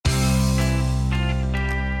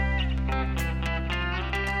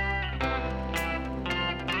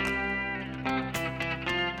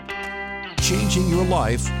changing your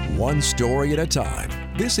life one story at a time.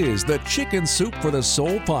 This is the Chicken Soup for the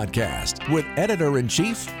Soul podcast with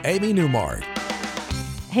Editor-in-Chief Amy Newmark.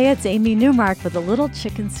 Hey, it's Amy Newmark with a little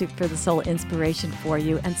Chicken Soup for the Soul inspiration for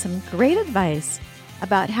you and some great advice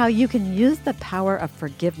about how you can use the power of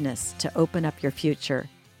forgiveness to open up your future.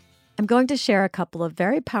 I'm going to share a couple of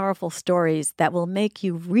very powerful stories that will make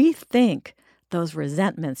you rethink those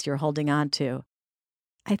resentments you're holding on to.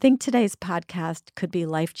 I think today's podcast could be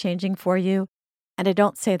life-changing for you, and I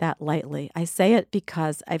don't say that lightly. I say it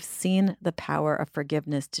because I've seen the power of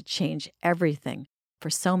forgiveness to change everything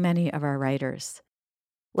for so many of our writers.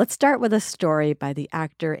 Let's start with a story by the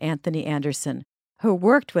actor Anthony Anderson, who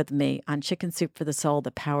worked with me on Chicken Soup for the Soul,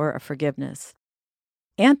 The Power of Forgiveness.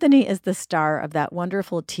 Anthony is the star of that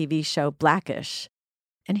wonderful TV show Blackish,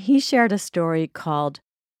 and he shared a story called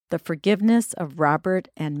The Forgiveness of Robert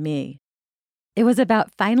and Me. It was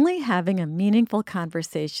about finally having a meaningful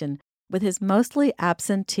conversation with his mostly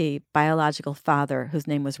absentee biological father, whose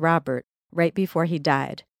name was Robert, right before he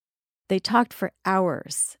died. They talked for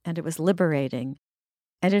hours, and it was liberating.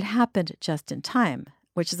 And it happened just in time,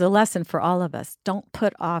 which is a lesson for all of us. Don't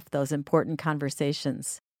put off those important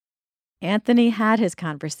conversations. Anthony had his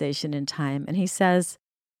conversation in time, and he says,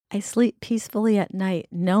 "I sleep peacefully at night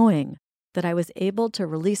knowing that I was able to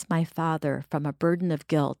release my father from a burden of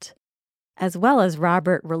guilt, as well as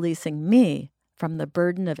Robert releasing me from the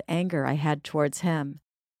burden of anger I had towards him."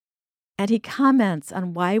 And he comments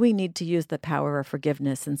on why we need to use the power of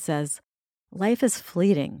forgiveness and says, life is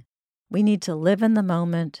fleeting. We need to live in the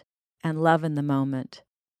moment and love in the moment.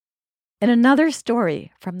 In another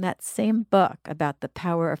story from that same book about the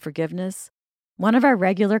power of forgiveness, one of our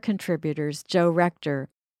regular contributors, Joe Rector,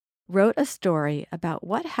 wrote a story about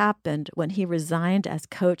what happened when he resigned as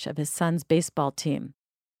coach of his son's baseball team.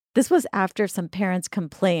 This was after some parents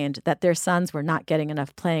complained that their sons were not getting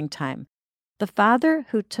enough playing time. The father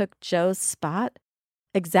who took Joe's spot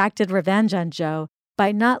exacted revenge on Joe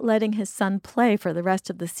by not letting his son play for the rest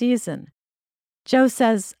of the season. Joe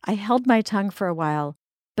says, "I held my tongue for a while,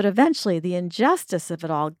 but eventually the injustice of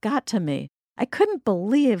it all got to me. I couldn't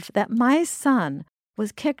believe that my son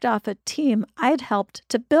was kicked off a team I'd helped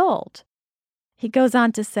to build." He goes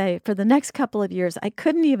on to say, "For the next couple of years, I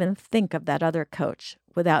couldn't even think of that other coach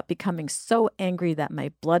without becoming so angry that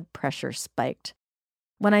my blood pressure spiked.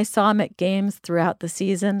 When I saw him at games throughout the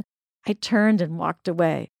season, I turned and walked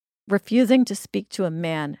away, refusing to speak to a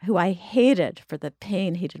man who I hated for the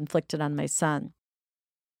pain he'd inflicted on my son."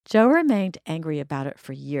 Joe remained angry about it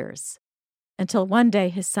for years, until one day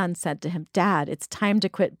his son said to him, "Dad, it's time to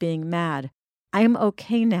quit being mad. I am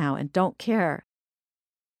okay now and don't care."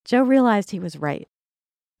 Joe realized he was right,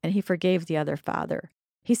 and he forgave the other father.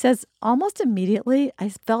 He says, "Almost immediately, I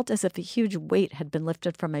felt as if a huge weight had been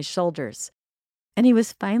lifted from my shoulders, and he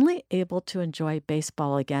was finally able to enjoy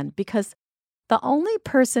baseball again because the only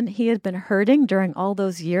person he had been hurting during all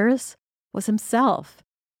those years was himself."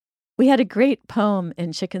 We had a great poem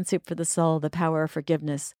in Chicken Soup for the Soul, The Power of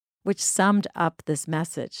Forgiveness, which summed up this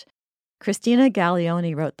message. Christina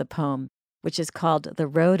Gaglione wrote the poem, which is called The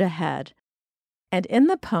Road Ahead. And in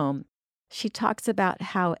the poem, she talks about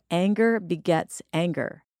how anger begets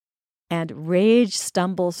anger, and rage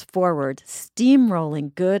stumbles forward,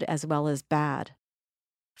 steamrolling good as well as bad.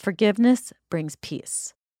 Forgiveness brings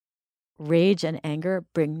peace. Rage and anger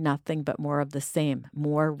bring nothing but more of the same,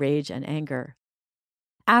 more rage and anger.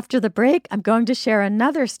 After the break, I'm going to share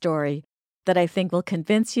another story that I think will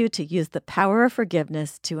convince you to use the power of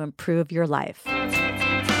forgiveness to improve your life.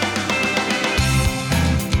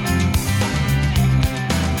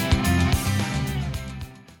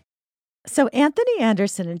 So Anthony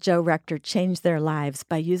Anderson and Joe Rector changed their lives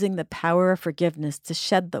by using the power of forgiveness to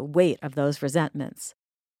shed the weight of those resentments.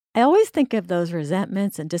 I always think of those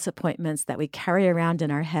resentments and disappointments that we carry around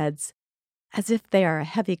in our heads as if they are a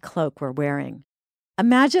heavy cloak we're wearing.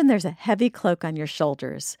 Imagine there's a heavy cloak on your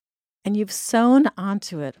shoulders, and you've sewn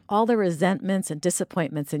onto it all the resentments and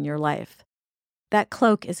disappointments in your life. That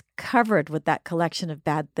cloak is covered with that collection of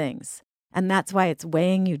bad things, and that's why it's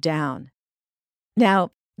weighing you down.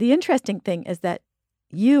 Now, the interesting thing is that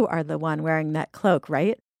you are the one wearing that cloak,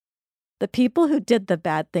 right? The people who did the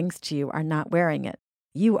bad things to you are not wearing it.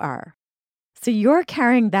 You are. So you're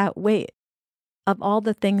carrying that weight of all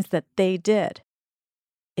the things that they did.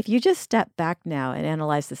 If you just step back now and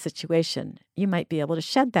analyze the situation, you might be able to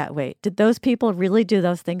shed that weight. Did those people really do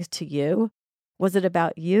those things to you? Was it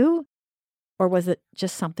about you? Or was it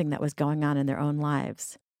just something that was going on in their own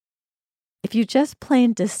lives? If you just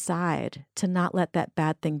plain decide to not let that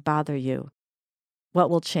bad thing bother you, what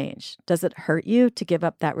will change? Does it hurt you to give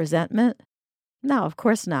up that resentment? No, of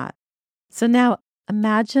course not. So now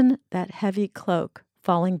Imagine that heavy cloak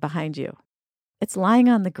falling behind you. It's lying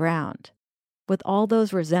on the ground with all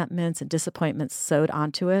those resentments and disappointments sewed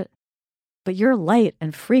onto it. But you're light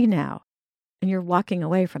and free now, and you're walking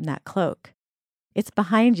away from that cloak. It's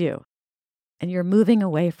behind you, and you're moving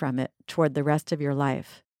away from it toward the rest of your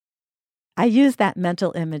life. I use that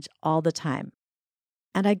mental image all the time.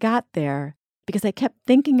 And I got there because I kept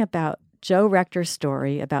thinking about Joe Rector's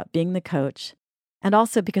story about being the coach, and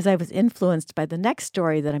also because I was influenced by the next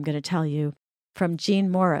story that I'm going to tell you from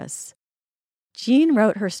Jean Morris. Jean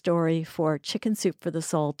wrote her story for Chicken Soup for the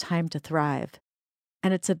Soul, Time to Thrive,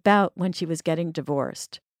 and it's about when she was getting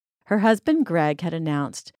divorced. Her husband, Greg, had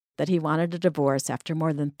announced that he wanted a divorce after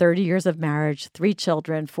more than 30 years of marriage, 3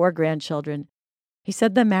 children, 4 grandchildren. He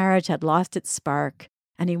said the marriage had lost its spark,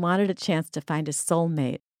 and he wanted a chance to find his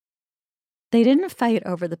soulmate. They didn't fight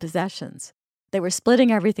over the possessions. They were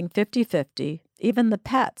splitting everything 50-50, even the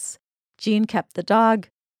pets. Jean kept the dog.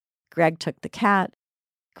 Greg took the cat.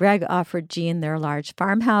 Greg offered Jean their large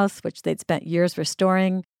farmhouse, which they'd spent years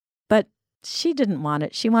restoring, but she didn't want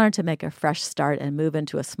it. She wanted to make a fresh start and move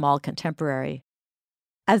into a small contemporary.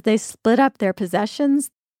 As they split up their possessions,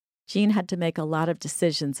 Jean had to make a lot of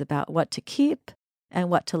decisions about what to keep and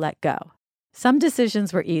what to let go. Some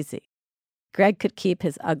decisions were easy. Greg could keep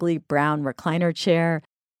his ugly brown recliner chair,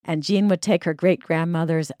 and Jean would take her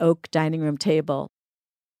great-grandmother's oak dining room table.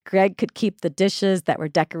 Greg could keep the dishes that were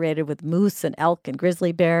decorated with moose and elk and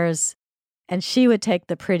grizzly bears, and she would take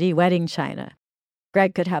the pretty wedding china.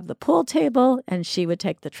 Greg could have the pool table, and she would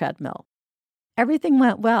take the treadmill. Everything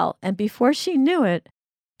went well, and before she knew it,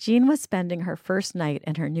 Jean was spending her first night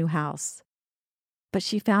in her new house. But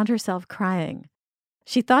she found herself crying.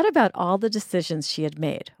 She thought about all the decisions she had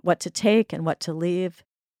made, what to take and what to leave,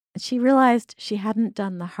 and she realized she hadn't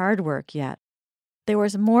done the hard work yet. There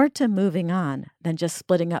was more to moving on than just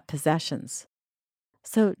splitting up possessions.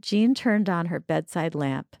 So Jean turned on her bedside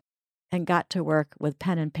lamp and got to work with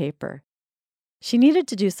pen and paper. She needed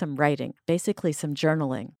to do some writing, basically some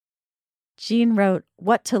journaling. Jean wrote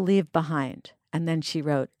what to leave behind, and then she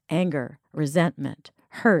wrote anger, resentment,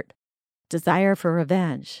 hurt, desire for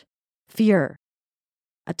revenge, fear.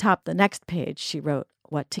 Atop the next page, she wrote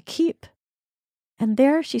what to keep. And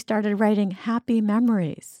there she started writing happy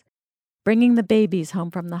memories, bringing the babies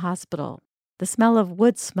home from the hospital, the smell of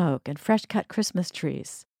wood smoke and fresh-cut Christmas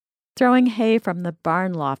trees, throwing hay from the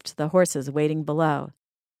barn loft to the horses waiting below.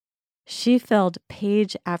 She filled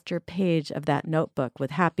page after page of that notebook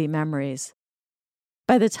with happy memories.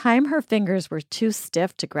 By the time her fingers were too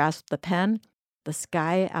stiff to grasp the pen, the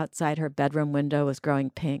sky outside her bedroom window was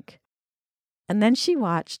growing pink. And then she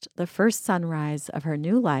watched the first sunrise of her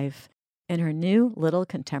new life in her new little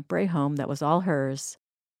contemporary home that was all hers.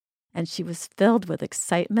 And she was filled with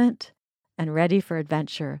excitement and ready for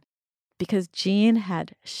adventure because Jean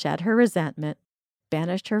had shed her resentment,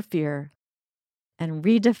 banished her fear, and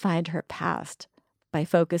redefined her past by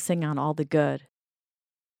focusing on all the good.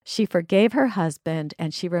 She forgave her husband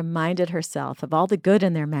and she reminded herself of all the good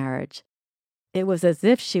in their marriage. It was as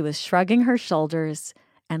if she was shrugging her shoulders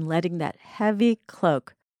and letting that heavy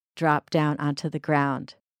cloak drop down onto the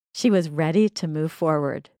ground. She was ready to move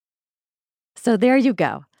forward. So there you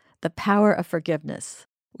go, the power of forgiveness.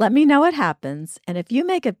 Let me know what happens, and if you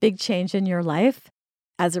make a big change in your life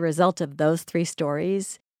as a result of those 3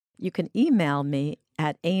 stories, you can email me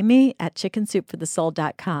at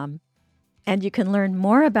amy@chickensoupforthesoul.com. And you can learn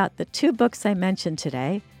more about the 2 books I mentioned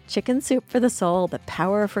today, Chicken Soup for the Soul, The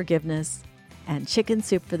Power of Forgiveness, and Chicken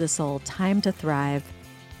Soup for the Soul, Time to Thrive,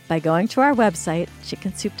 by going to our website,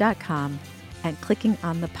 chickensoup.com, and clicking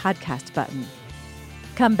on the podcast button.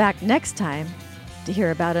 Come back next time to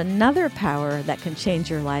hear about another power that can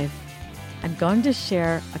change your life. I'm going to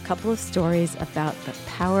share a couple of stories about the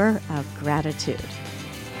power of gratitude.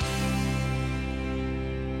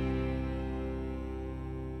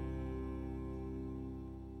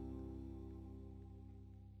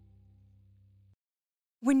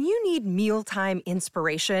 When you need mealtime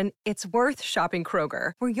inspiration, it's worth shopping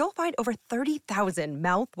Kroger, where you'll find over 30,000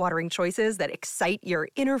 mouth-watering choices that excite your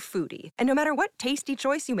inner foodie. And no matter what tasty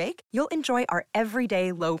choice you make, you'll enjoy our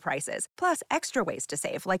everyday low prices, plus extra ways to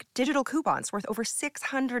save, like digital coupons worth over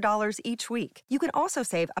 $600 each week. You can also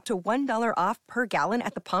save up to $1 off per gallon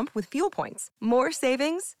at the pump with fuel points. More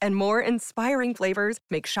savings and more inspiring flavors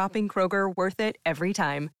make shopping Kroger worth it every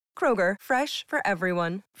time. Kroger, fresh for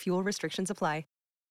everyone. Fuel restrictions apply.